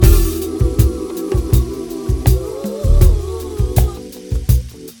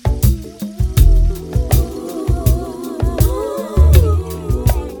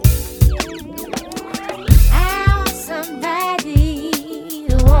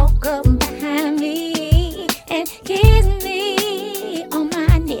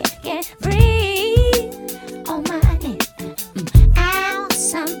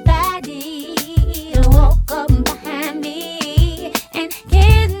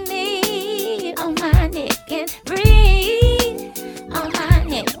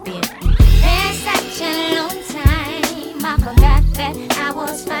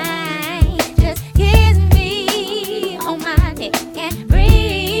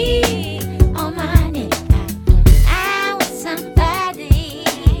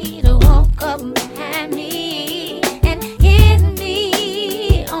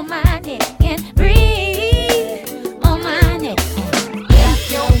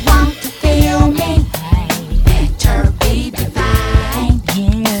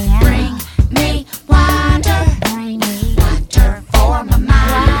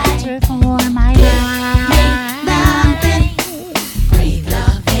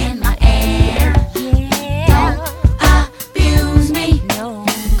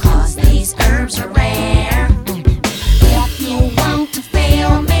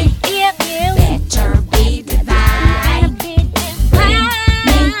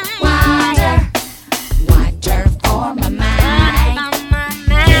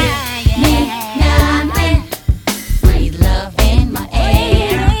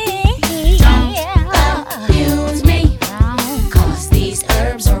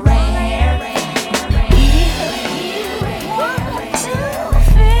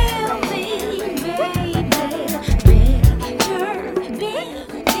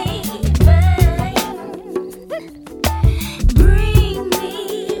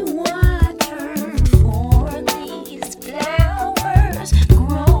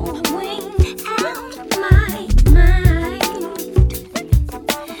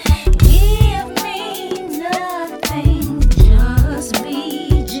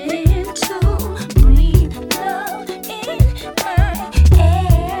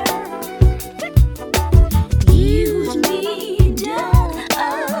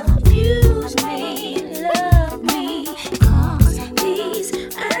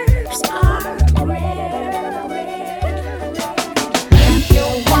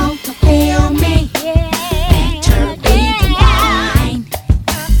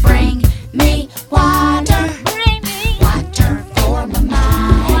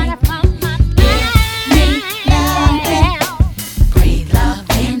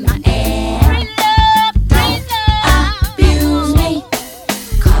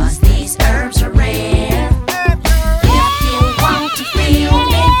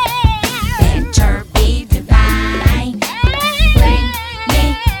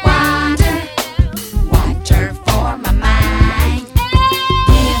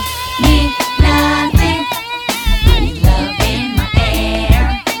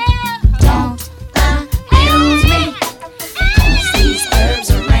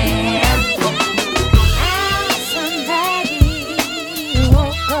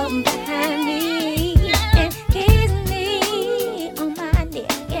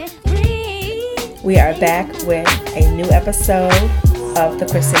We are back with a new episode of the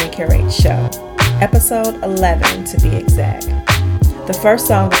ChristinaCurates Show, episode 11 to be exact. The first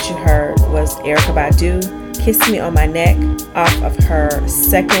song that you heard was Erykah Badu, Kiss Me on My Neck, off of her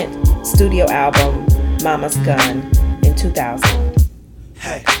second studio album, Mama's Gun, in 2000.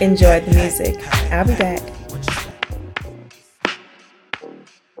 Enjoy the music. I'll be back.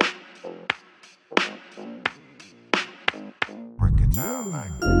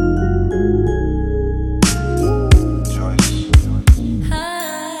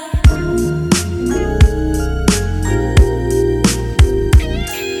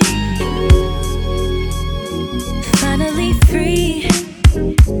 Finally free,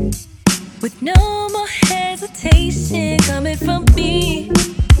 with no more hesitation coming from me.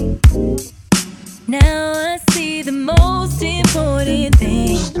 Now I see the most important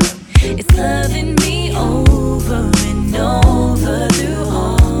thing is loving me over and over through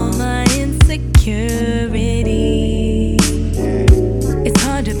all my insecurity. It's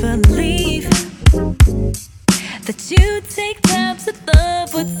hard to believe that you take time to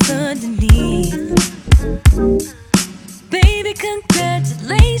love what's underneath. Baby,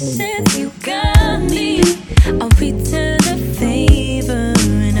 congratulations, you got me. I'll return the favor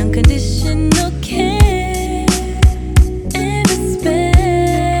and unconditional care and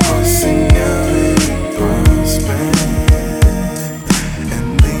respect. Crossing out prospect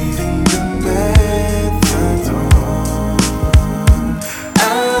and leading the methadone.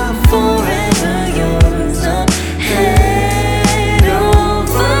 I'm forever yours. I'm head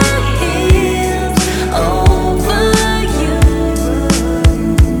over heels over you.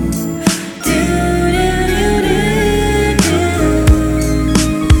 Do, do, do, do, do.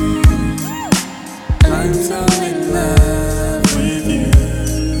 I'm so in love with you.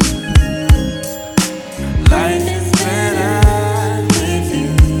 Life is better with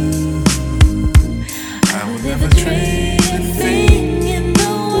you. I would never trade a thing in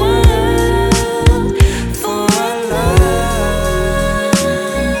the world for our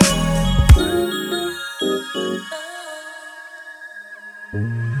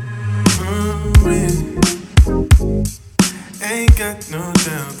Ain't got no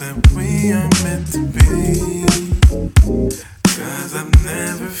doubt that we are meant to be. 'Cause I've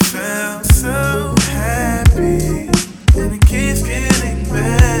never felt so happy. And it keeps getting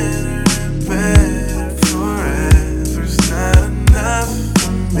better and better. Forever's not enough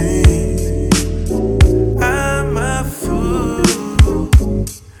for me. I'm a fool,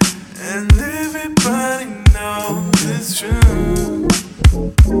 and everybody knows it's true.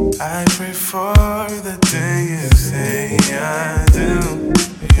 I pray for the day you say I do.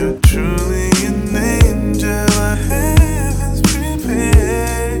 You're truly an angel of heaven's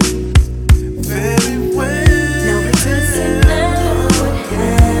prepared. Very well. Now it doesn't matter what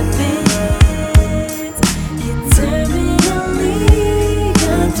happens, eternally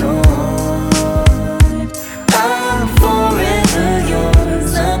adored. I'm forever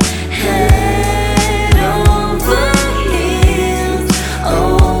yours. I'm head over heels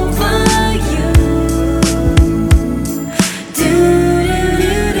over you. Do,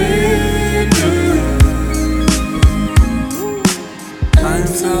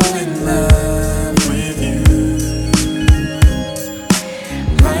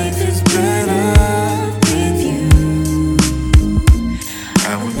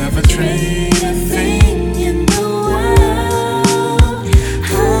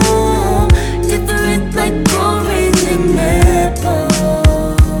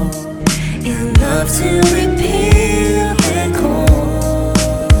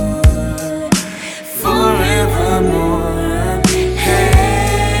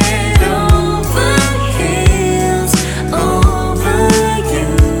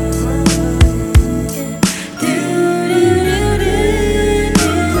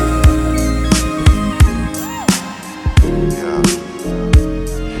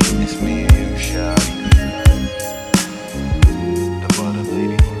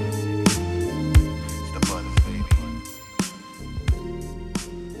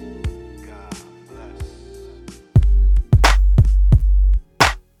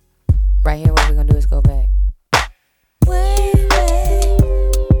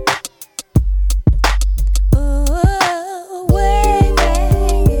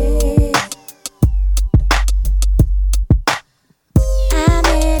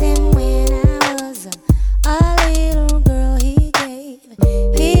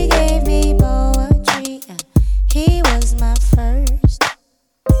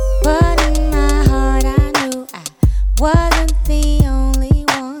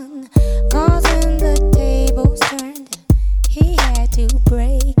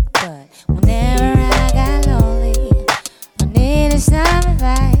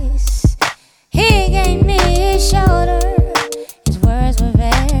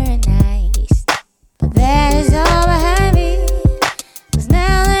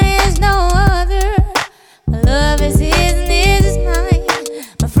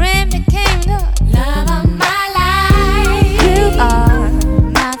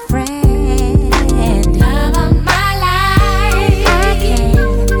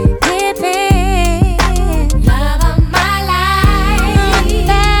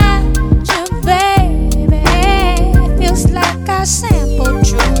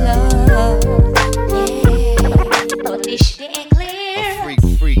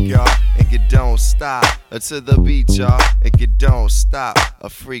 don't stop. To the beat, y'all, and you don't stop. A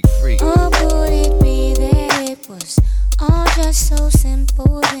freak. Or could it be that it was all just so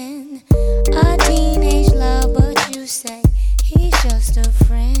simple then? A teenage love, but you say he's just a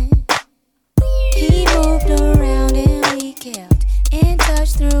friend. He moved around and we kept in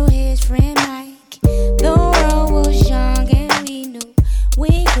touch through his friend Mike. The world was young and we knew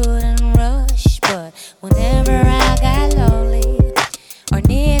we couldn't rush, but whenever I got lonely or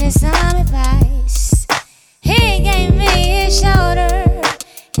needed some advice, he gave me his shoulder.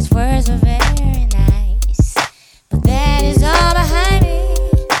 His words were very nice, but that is all behind me,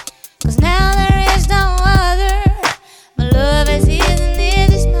 'cause now there is no other. My love is his and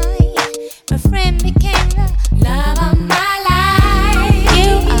his is mine. My friend became the love of my life.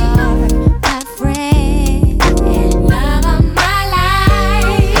 You are my friend, love of my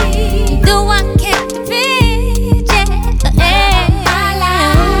life. Do I keep the vision? Love of my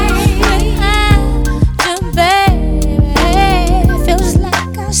life. Without you, baby, feels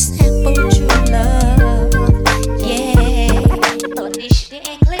like I sampled true love. Yeah, but this shit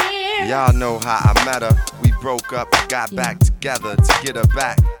ain't clear. Y'all know how I met her. We broke up, got back together to get her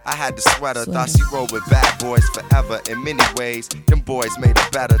back. I had the sweater, thought she rolled with bad boys forever. In many ways, them boys made her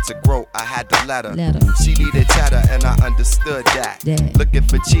better. To grow, I had to let her. She needed cheddar, and I understood that. Looking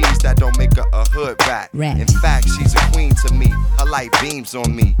for cheese that don't make her a hood rat. In fact, she's a queen to me. Her light beams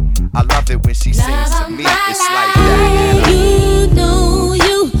on me. I love it when she sings to me. It's like that. You know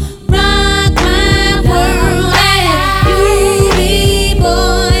you rock my world, and you be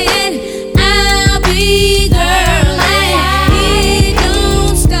boy and I'll be girl, and it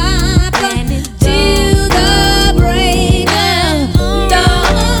don't stop till the break of dawn.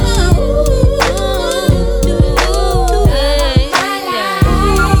 You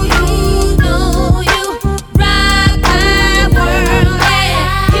know you rock my world, and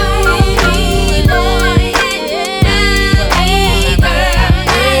you be boy and I'll be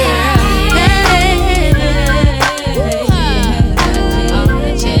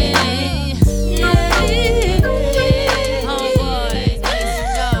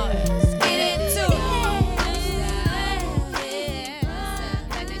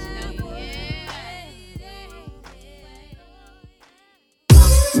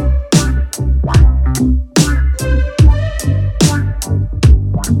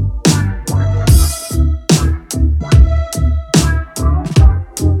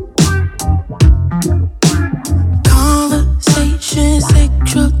Conversation,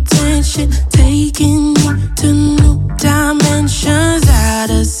 sexual tension, taking me to new dimensions,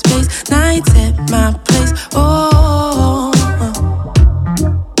 outer space, nights at my place. Oh,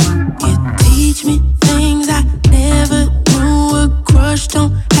 you teach me things I never knew. A crush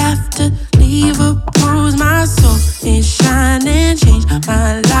don't have to leave a bruise. My soul is shining, change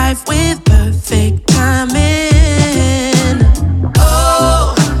my life with perfect timing.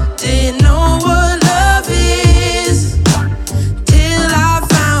 Oh, didn't know what love is till I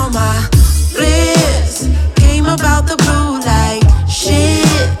found my bliss. Came about the blue like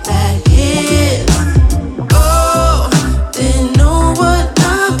shit that hits. Oh, didn't know what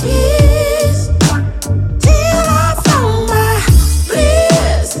love is till I found my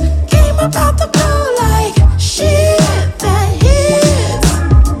bliss. Came about the blue like shit that hits.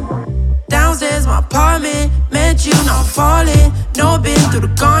 Downstairs my apartment, met you, now I'm falling. No, been through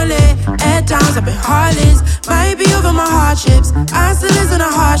the gauntlet. At times I've been heartless. Might be over my hardships. I still listen to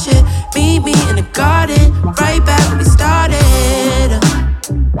hardship. Meet me in the garden, right back when we started.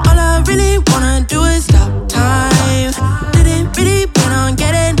 All I really wanna do is stop time. Didn't really plan on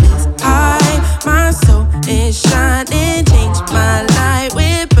getting this high. My soul is shining, changed my life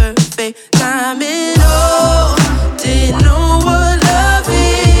with perfect timing. Oh, didn't know what love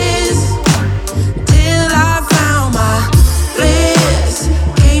is till I found my bliss.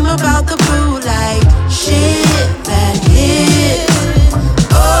 Came about the blue like shit that hits.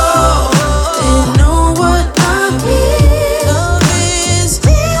 Oh, didn't know what love is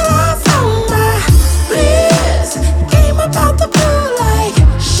till I found my bliss. Came about the blue like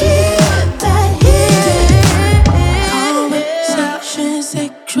shit that hits. Conversation,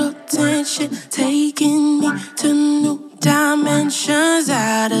 sexual tension, taking me to new dimensions,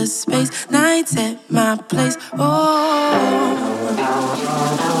 outer space, nights at my place. Oh,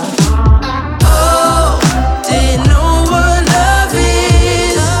 didn't know what love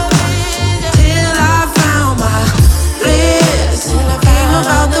is till I found my bliss. Came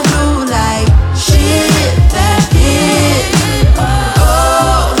about the blue like shit that hits.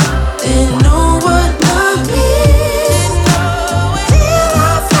 Oh, didn't know what love is till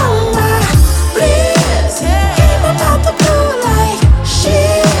I found my bliss. Came about the blue like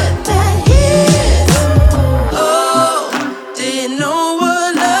shit that hits.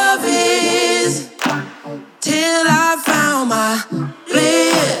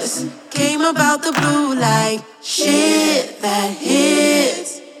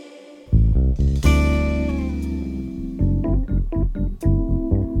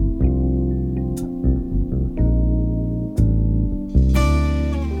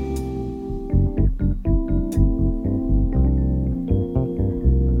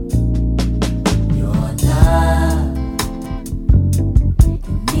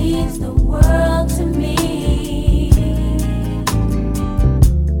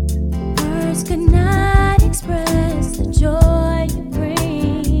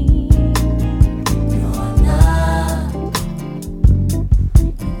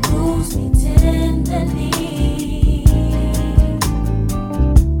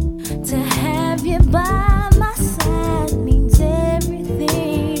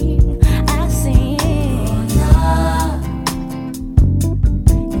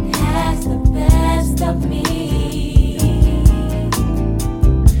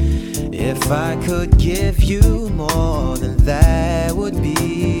 give you more than that would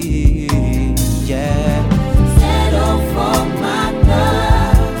be. Yeah. Settle for my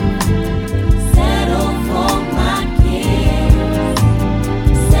love. Settle for my kiss.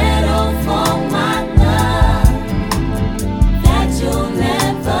 Settle for my love that you'll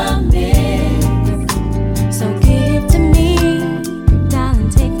never miss. So give to me, darling,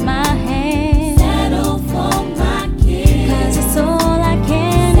 take my hand. Settle for my kiss, 'cause it's all I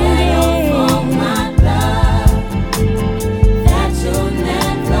can give. For my love that you'll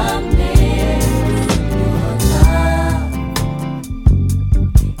never miss. Your love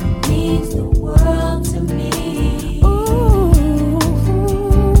means the world to me. Ooh,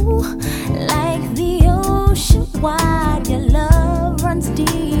 like the ocean wide, your love runs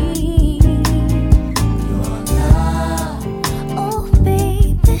deep. Your love, oh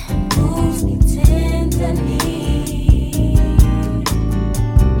baby, moves me tenderly.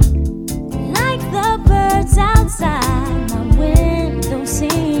 Like the birds outside my window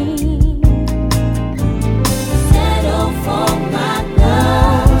sing. Settle for my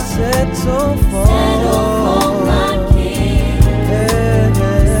love. Settle for my king.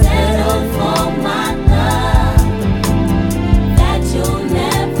 Settle for my love that you'll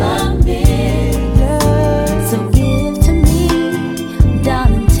never miss. So give to me,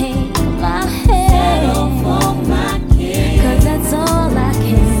 darling, take my hand. Settle for my king, 'cause that's all I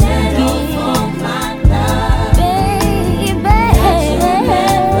can give. For my love, baby, that you'll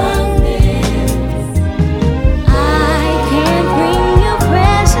never miss. I can bring you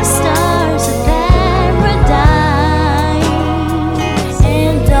precious stars of paradise,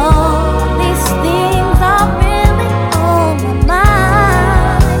 and all these things are really on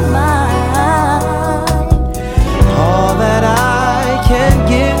my mind. all that I can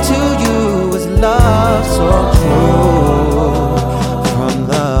give to you is love so true from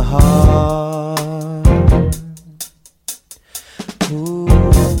the heart. Ooh.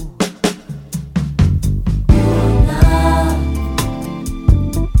 Your love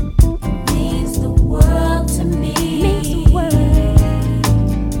means the world to me.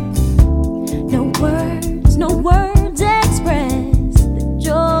 No words express the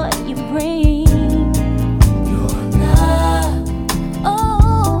joy you bring. Your love,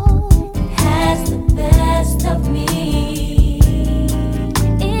 oh, has the best of me.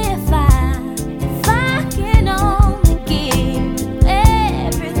 If I can only give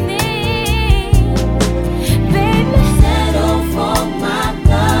everything, baby, settle for my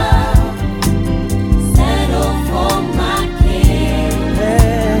love. Settle for my king.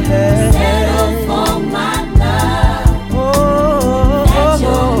 Settle for my love that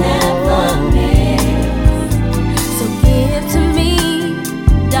you'll never miss. So give to me,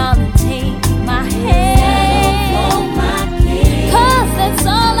 darling, take my hand. Settle for my king, 'cause that's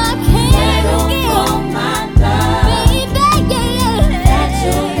all I can give. For my love, baby, that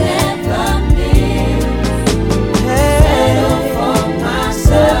you'll never miss. Settle for my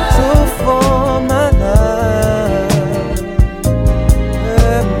Settle for my love.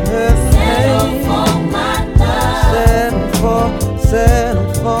 Settle for my love. Settle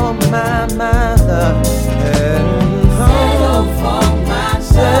for my love. Settle for my love.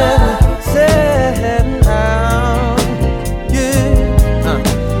 Settle down. Yeah.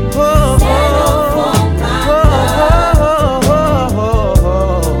 Settle for my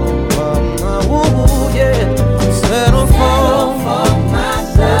Yeah. Settle for my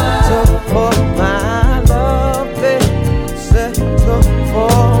love. Settle for my love, babe. Settle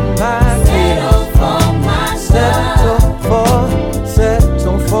for my Settle for my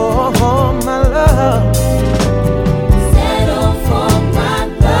Settle for my love. Settle for my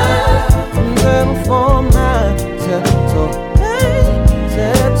love. Settle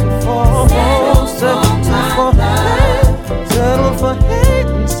for my settle for hate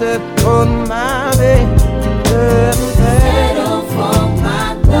and settle my baby. Settle for my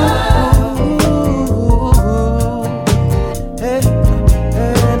love.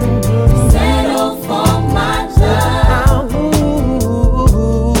 Settle for my love. Settle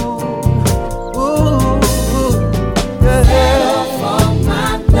for my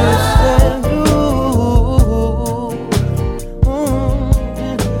love.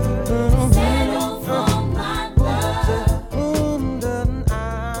 Settle for my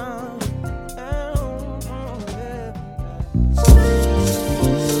love.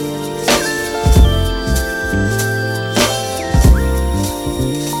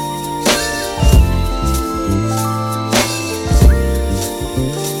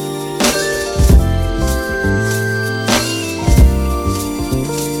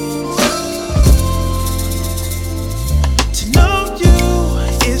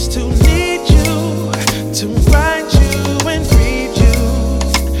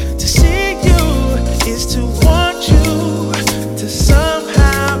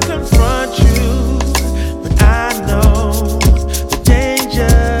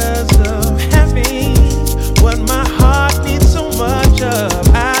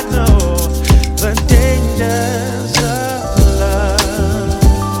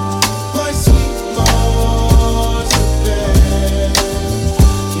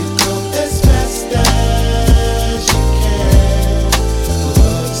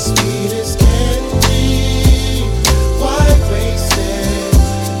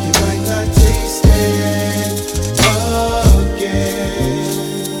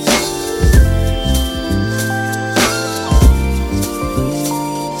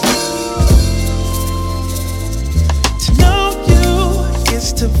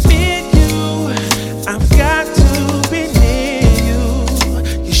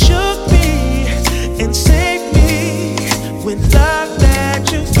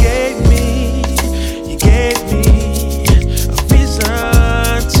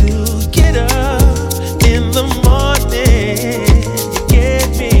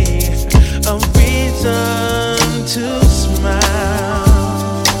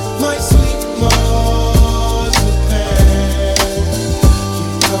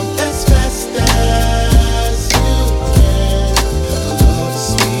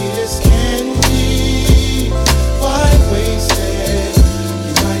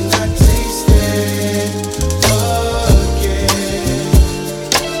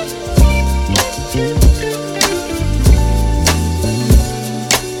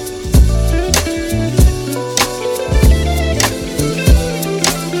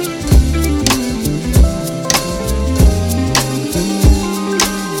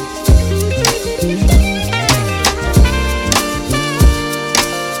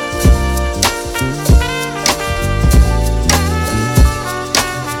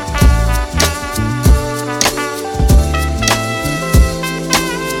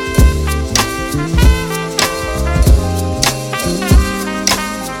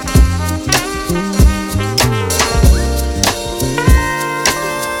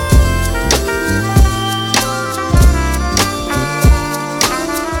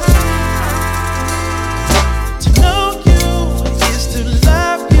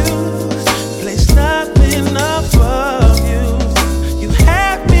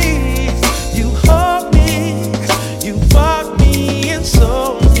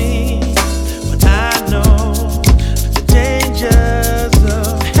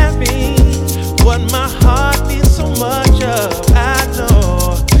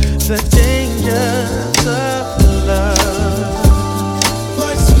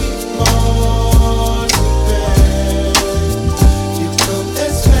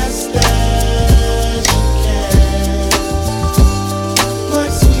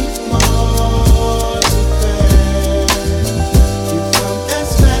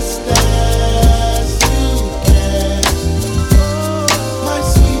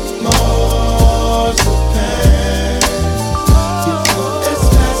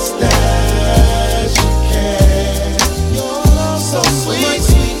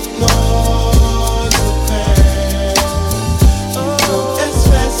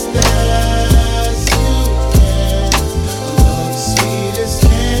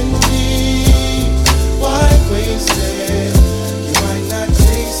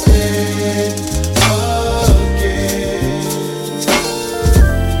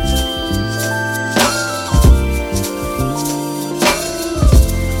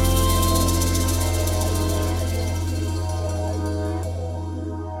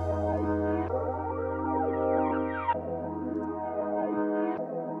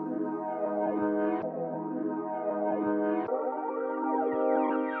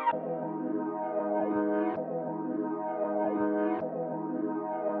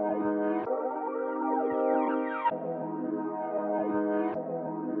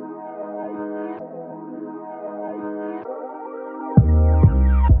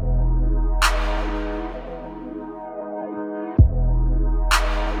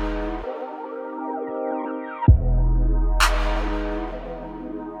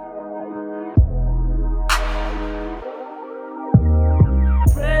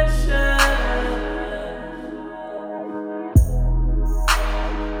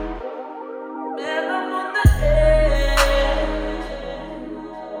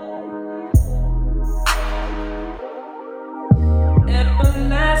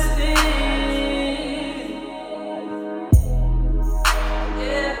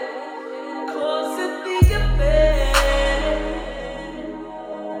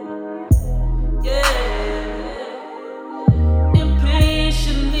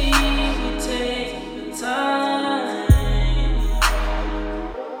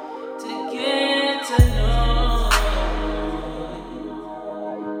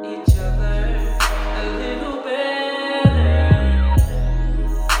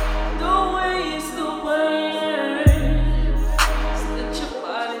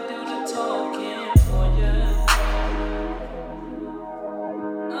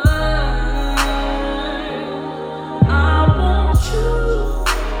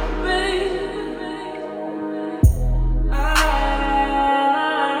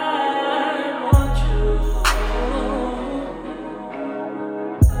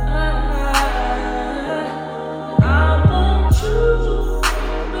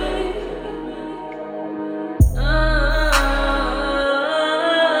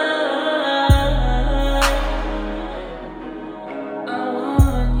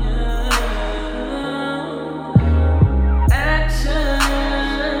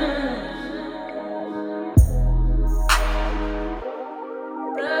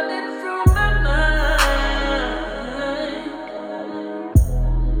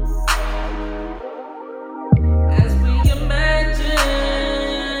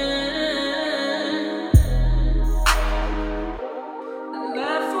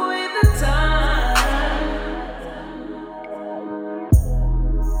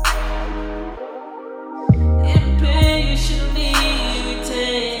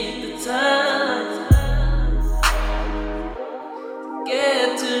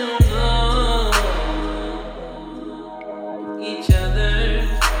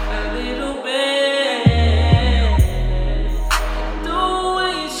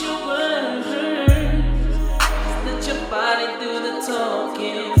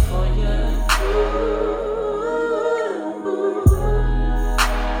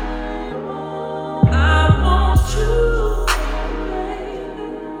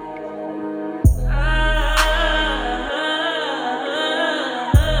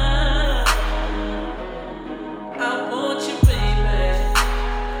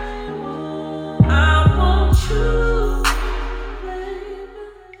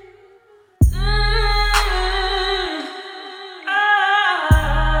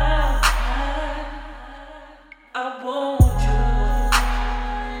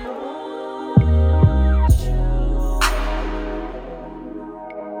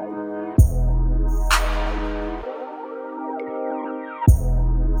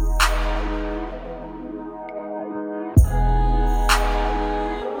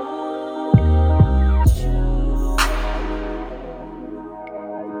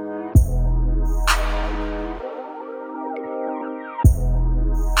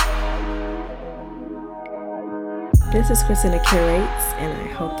 This is ChristinaCurates, and I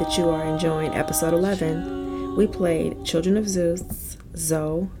hope that you are enjoying episode 11. We played Children of Zeus,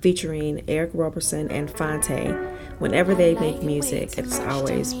 Zoe, featuring Eric Roberson and Fonte. Whenever they make music, it's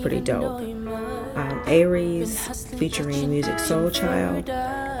always pretty dope. Aries, featuring Music Soul Child.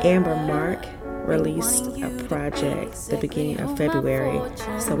 Amber Mark released a project the beginning of February,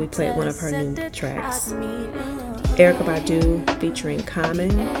 so we played one of her new tracks. Erykah Badu, featuring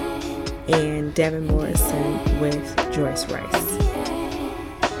Common. And Devin Morrison with Joyce Rice.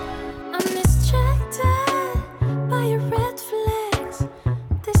 I'm distracted by your red flags.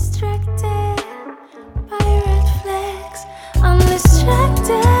 Distracted by your red flags. I'm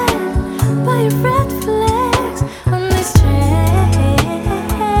distracted by your red flags. I'm distracted.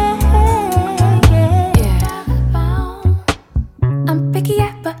 Yeah. I'm picky,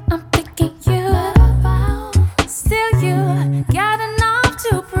 yeah, but I'm picking you. Still, you got enough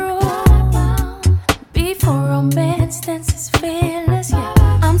to prove. Before romance dances fearless, yeah.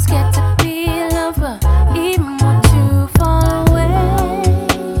 I'm scared to be a lover, even want to fall away.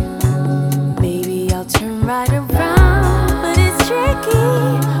 Maybe I'll turn right around, but it's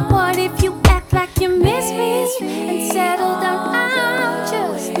tricky. What if you act like you miss me and settle down? I'm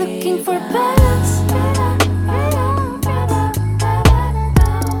just looking for balance.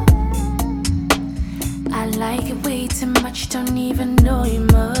 I like it way too much, don't even know you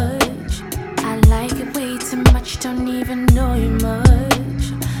much. I like it way too much, don't even know you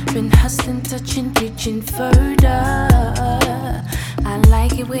much. Been hustling, touching, reaching further. I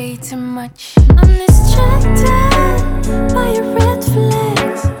like it way too much. I'm distracted by your red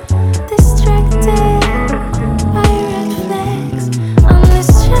flags. Distracted by your red flags. I'm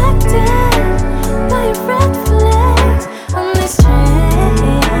distracted by your red flags. I'm distracted.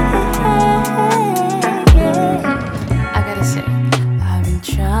 I gotta say, I've been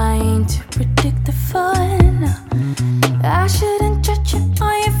trying to predict the fun. I shouldn't judge you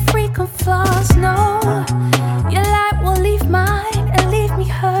on your frequent flaws, no. Your light will leave mine and leave me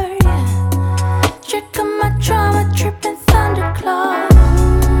hurt. Trick on my trauma, tripping thunderclaw.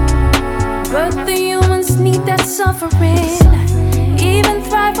 But the humans need that suffering. Even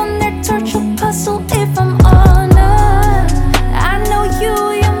thrive on their torture puzzle if I'm honest. I know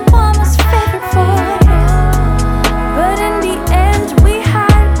you're mama's favorite boy. But in the end, we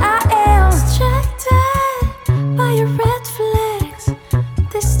hide. I am distracted by your red flags.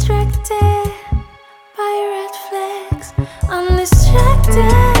 Distracted by your red flags. I'm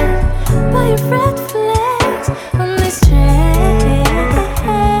distracted by your red flags. I'm distracted.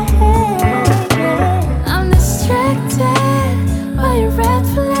 I'm distracted by your red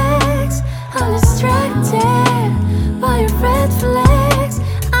flags. I'm distracted by your red flags.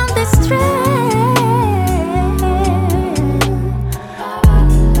 I'm distracted.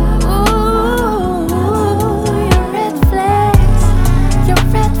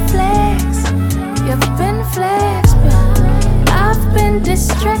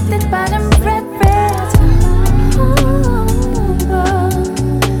 Distracted by them red reds.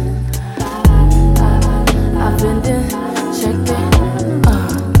 I've been distracted.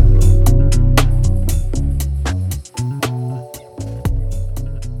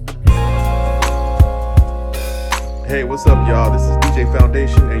 Hey, what's up, y'all? This is DJ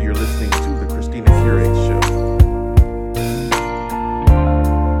Foundation, and you're listening to the ChristinaCurates Show.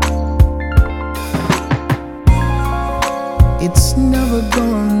 It's never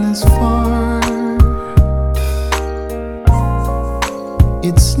gone this far.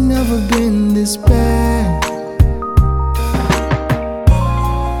 It's never been this bad.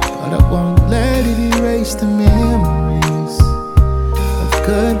 But I won't let it erase the memories of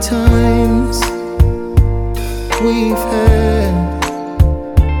good times we've had.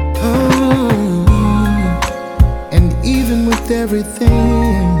 And even with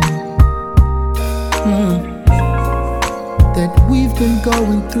everything that we've been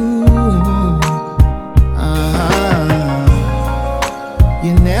going through,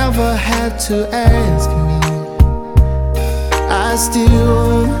 you never had to ask me. I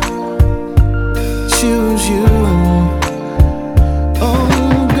still choose you.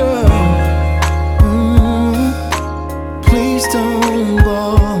 Oh girl, please don't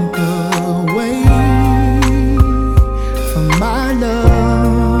walk away from my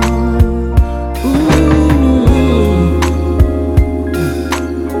love.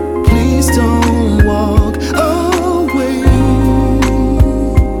 Please don't walk away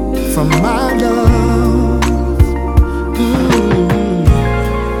from my love.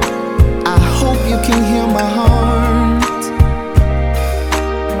 I hope you can hear my heart.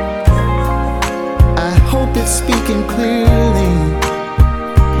 I hope it's speaking clearly.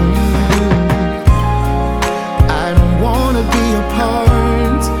 I don't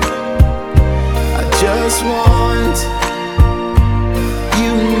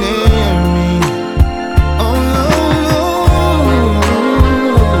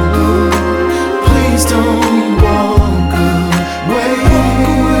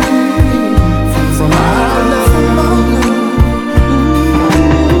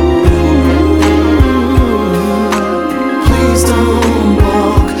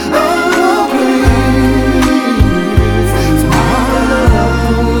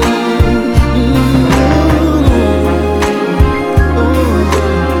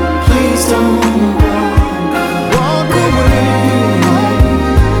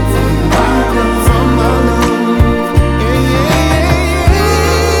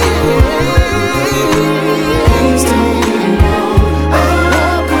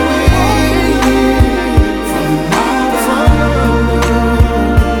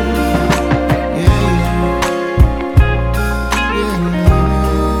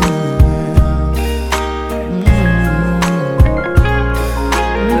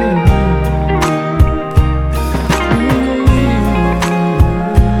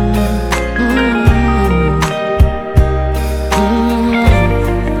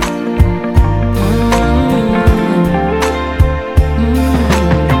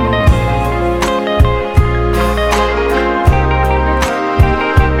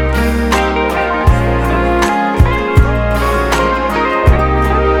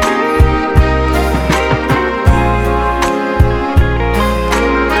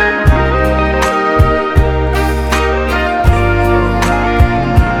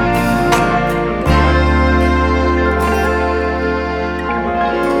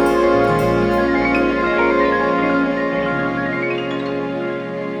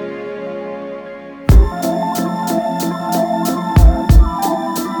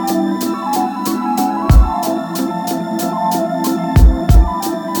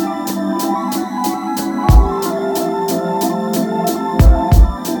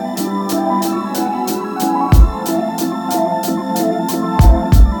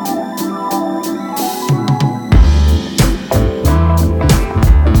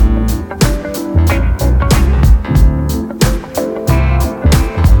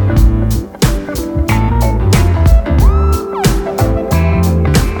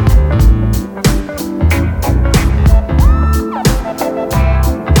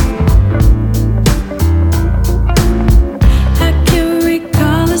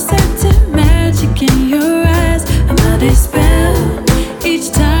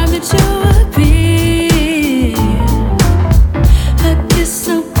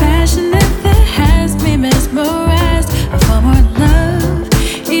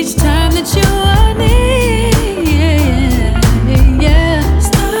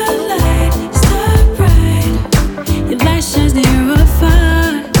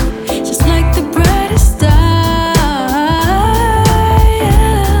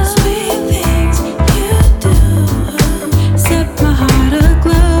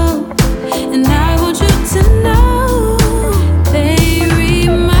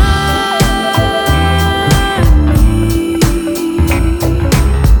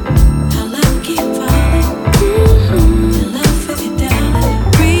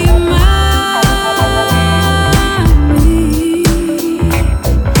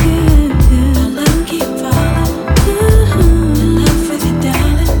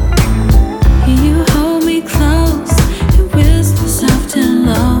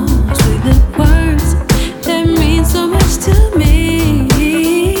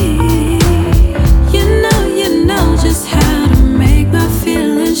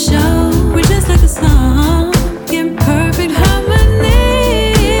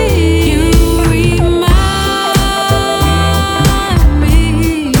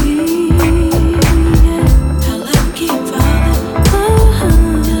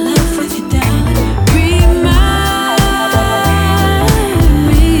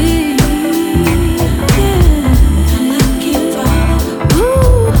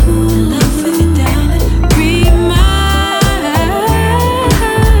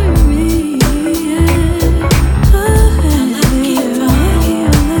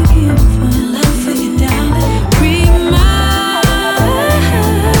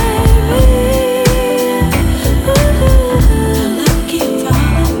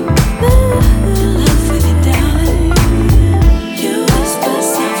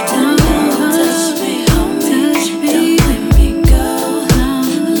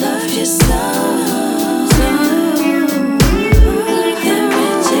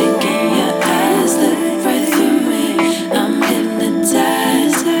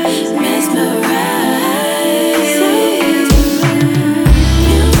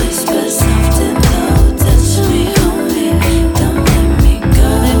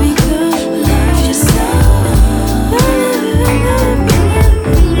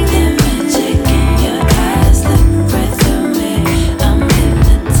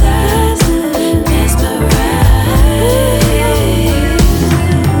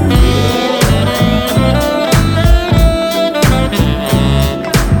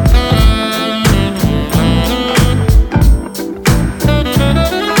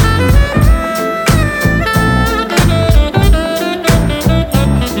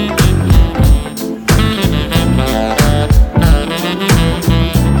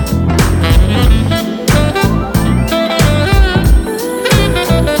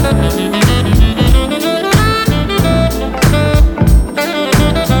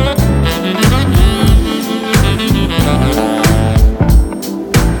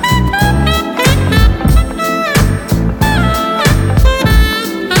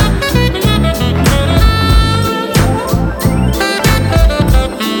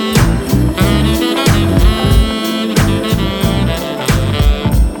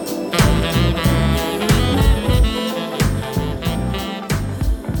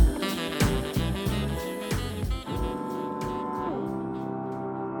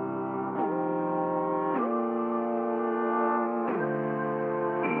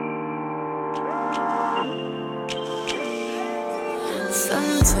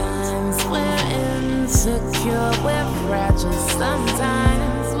Sometimes we're insecure, we're fragile.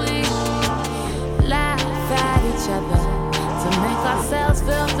 Sometimes we laugh at each other to make ourselves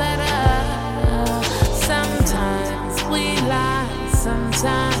feel better. Sometimes we lie,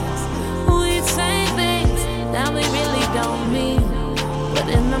 sometimes we say things that we really don't mean, but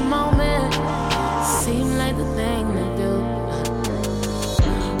in the moment, seem like the thing to do.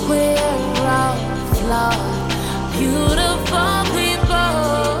 We're all flawed, beautiful people.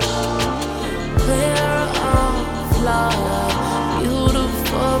 We're all flawed,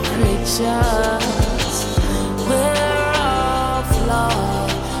 beautiful creatures. We're all flawed,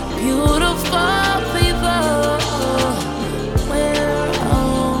 beautiful people. We're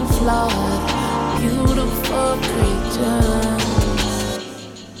all flawed, beautiful creatures.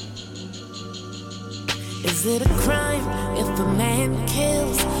 Is it a crime if a man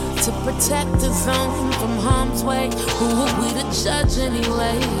kills to protect his own from harm's way? Who are we to judge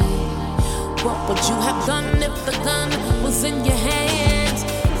anyway? What would you have done if the gun was in your hands?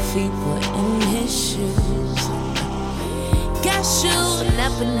 If he were in his shoes, guess you'll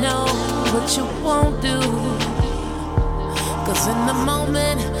never know what you won't do. Cause in the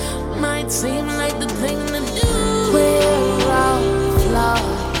moment, might seem like the thing to do. We're all flawed,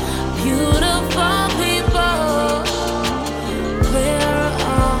 beautiful people. We're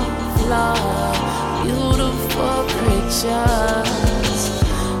all flawed, beautiful creatures.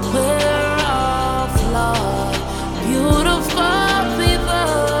 We're all flawed, beautiful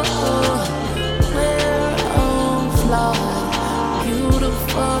people. We're all flawed,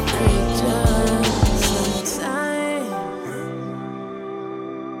 beautiful creatures. Sometimes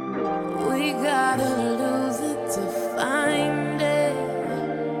we gotta lose it to find it.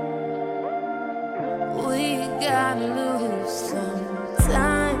 We gotta lose.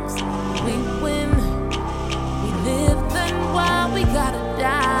 Sometimes we win. We live, then why we gotta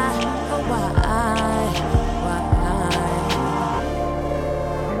die? Oh, why?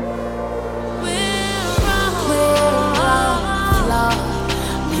 We're all flawed,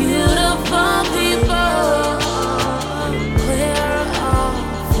 beautiful people. We're all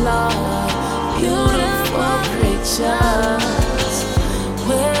flawed, beautiful creatures.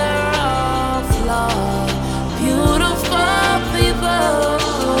 We're all flawed, beautiful people.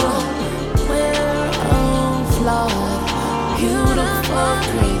 We're all flawed, beautiful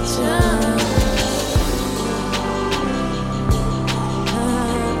creatures.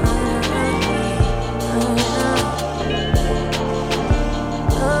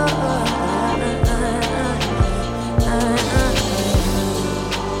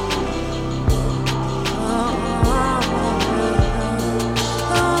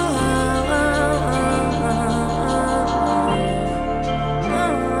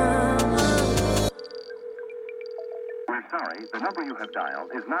 We're sorry, the number you have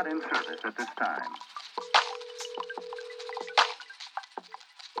dialed is not in service at this time.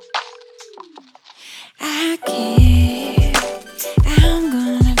 I care, I'm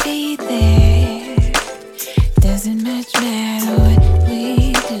gonna be there. Doesn't much matter what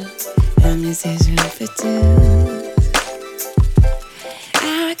we do, long as there's room for two.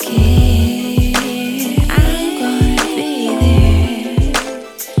 I care, I'm gonna be there.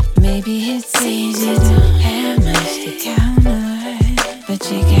 Maybe it seems you don't have much to count on, but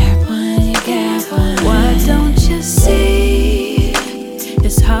you got one, you got one. Why don't you see?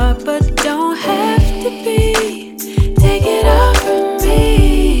 It's hard, but don't have to be. Take it all from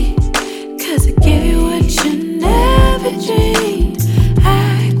me, 'cause I give you what you never dreamed.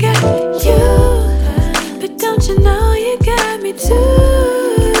 I got you, but don't you know you got me too?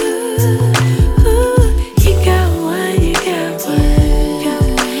 Ooh, you got one, you got one.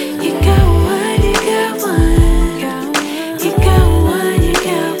 You got one, you got one. You got one, you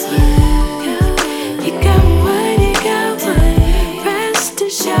got one. You got one, you got one. Rest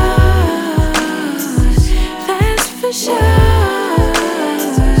assured.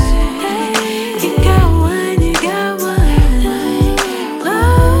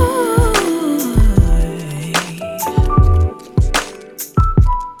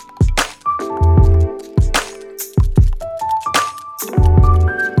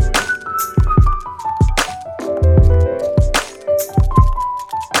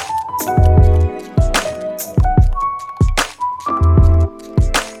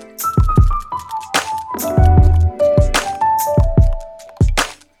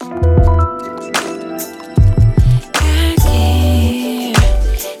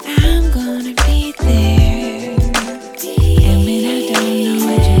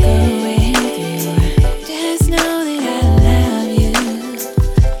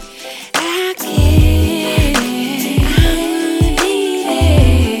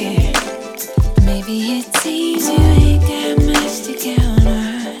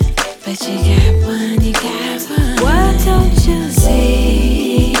 you got one, you got one. What don't you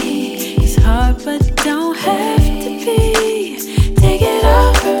see? It's hard but don't have to be. Take it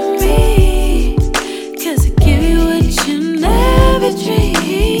off of me, 'cause I give you what you never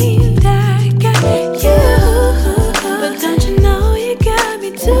dreamed. I got you, but don't you know you got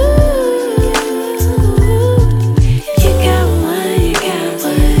me too? You got one, you got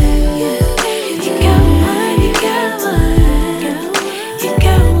one. You got one, you got one. You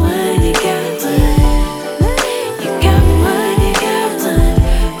got one, you got one. You got one, you got one.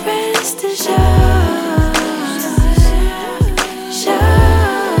 Rest assured,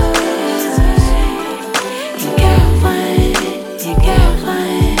 you got one, you got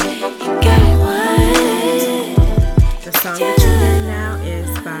one, you got one. The song that you hear now is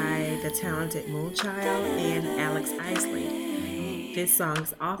by the talented Moonchild and Alex Isley. This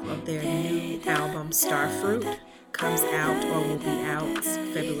song's off of their new album Starfruit. Comes out or will be out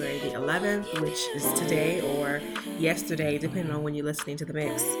February the 11th, which is today or yesterday, depending on when you're listening to the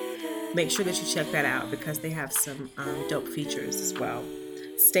mix. Make sure that you check that out because they have some dope features as well.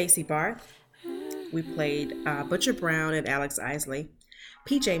 Stacey Barth. We played Butcher Brown and Alex Isley.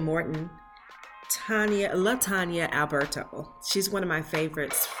 PJ Morton. Tanya Alberto. She's one of my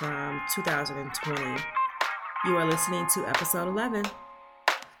favorites from 2020. You are listening to episode 11.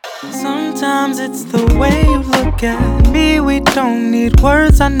 Sometimes it's the way you look at me. We don't need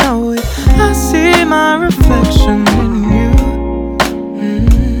words, I know it. I see my reflection in you.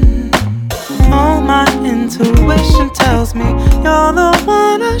 Oh, my intuition tells me you're the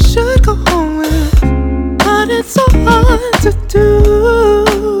one I should go home with. But it's so hard to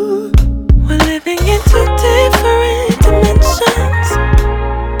do. We're living in two different dimensions.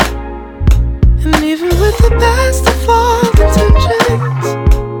 And even with the best of all intentions,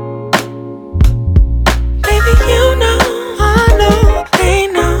 baby, you know, I know, they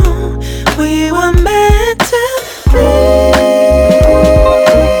know, we were meant to be.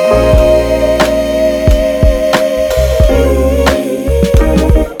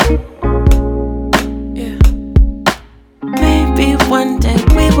 Yeah. Maybe one day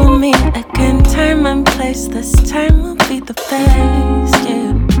we will meet again. Time and place, this time will be the best,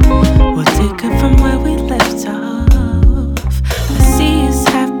 yeah. We'll take it from where we left off. I see it's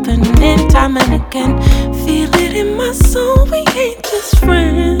happening time and again. Feel it in my soul, we ain't just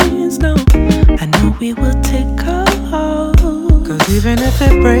friends, no. I know we will take off. 'Cause even if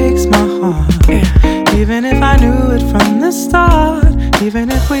it breaks my heart, yeah. Even if I knew it from the start,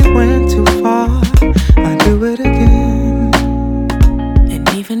 even if we went too far, I'd do it again. And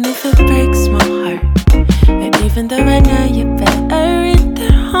even if it breaks my heart, and even though right now you're better in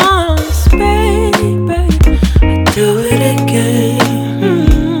their arms, baby, I'd do it again.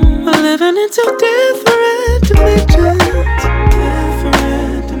 We're living in two different dimensions.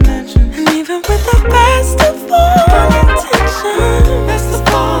 And even with the best of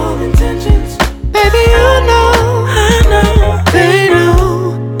all intentions, baby, you know, I know, they know,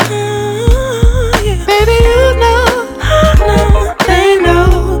 yeah. Baby, you know, I know, they know,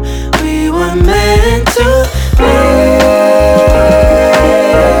 we were meant to be.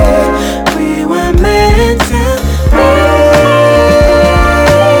 We were meant to be.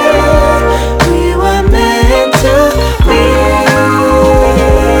 We were meant to be.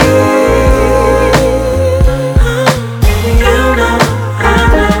 You know, I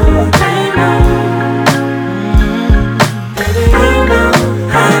know, they know. Baby, you know,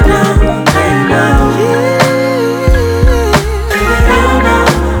 I know, they know. Baby, you know,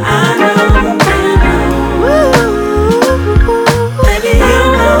 I know, they know. Baby, you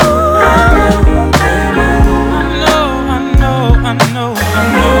know, I know, they know. I know, I know, I know,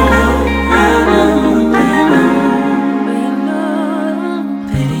 I know, they know. They know.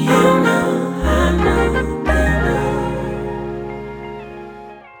 Baby, you know, I know, they know.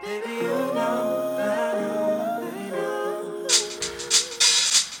 Baby, you know, I know, they know.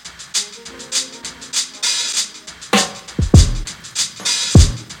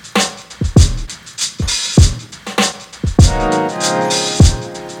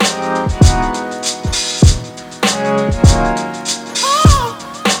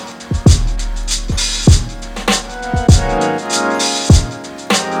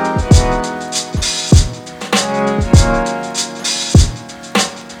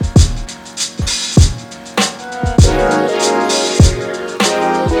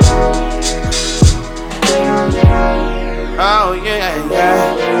 Oh yeah,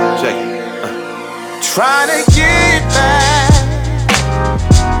 yeah. Check it. Try to get back.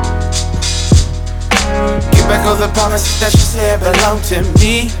 Get back all the promises that she said belong to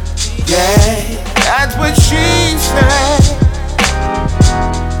me. Yeah, that's what she said.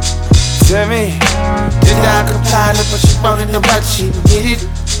 to me. Did I comply to what she wanted and what she needed?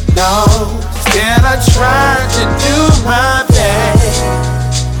 No, still I tried to do my best.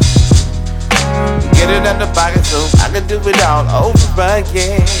 Get it out the pocket so I could do it all over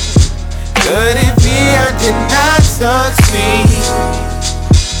again. Could it be I did not succeed?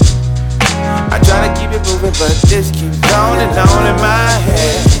 I try to keep it moving, but this keeps on and on in my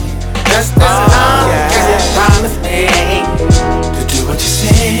head. Just as long as you promise me to do what you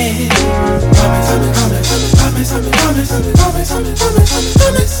said. Promise.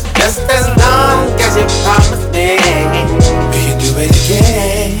 Just as long as you promise me we can do it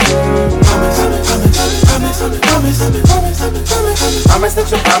again. Promise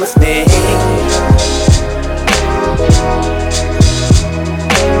that you promise me.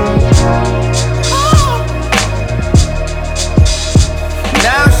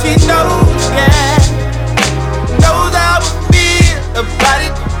 Now she knows, yeah, knows how I feel about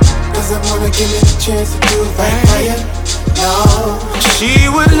it. Doesn't wanna give me the chance to do right by you. No, she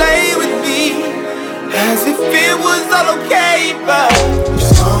would lay with me as if it was all okay, but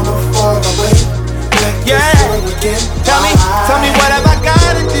just gone far away. Yeah, tell me what have I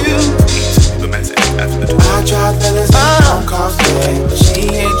gotta do? I tried feeling some phone calls today, but she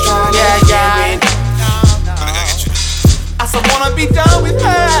ain't trying to get me. I still wanna be done with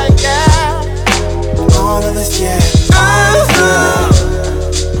her, yeah. All of this, yeah.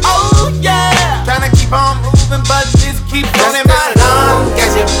 Oh yeah. Trying to keep on moving, but this keeps on in my life. As long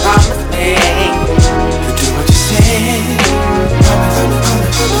as you promise me to do what you say.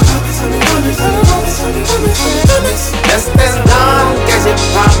 Just as long as you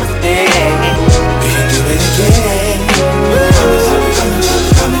promise me we can do it again.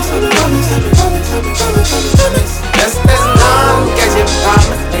 Just as long as you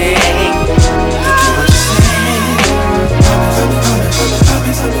promise me to do what you say.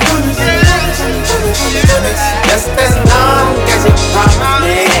 Just as long as you promise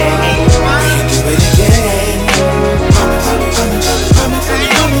me we can do it again.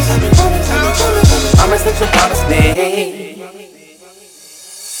 Promise that you promise me.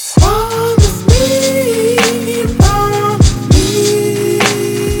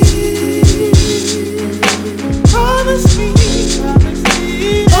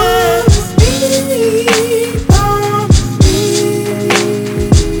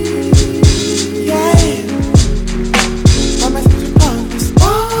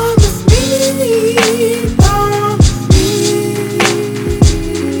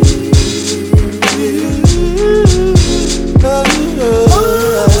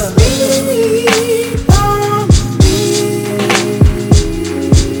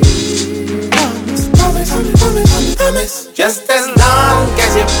 Just as long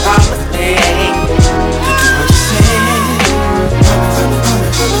as you promise me to do what you say.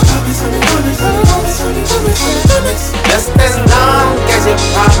 Just as long as you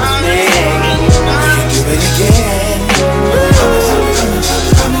promise me we can do it again.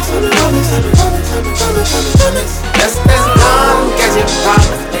 Just as long as you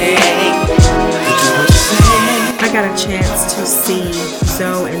promise me to do what you say. I got a chance to see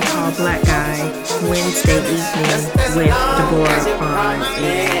Zoe and Tall Black Guy Wednesday evening with Deborah on,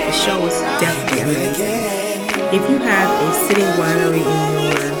 and the show was definitely amazing. If you have a city winery in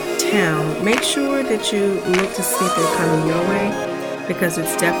your town, make sure that you look to see if they're coming your way, because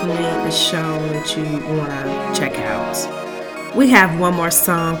it's definitely a show that you want to check out. We have one more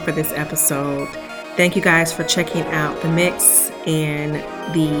song for this episode. Thank you guys for checking out the mix and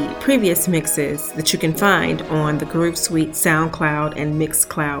the previous mixes that you can find on the Groove Suite SoundCloud and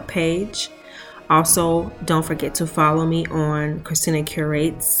Mixcloud page. Also, don't forget to follow me on Christina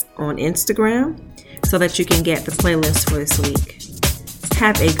Curates on Instagram so that you can get the playlist for this week.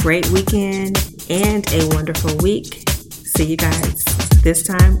 Have a great weekend and a wonderful week. See you guys this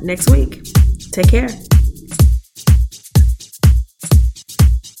time next week. Take care.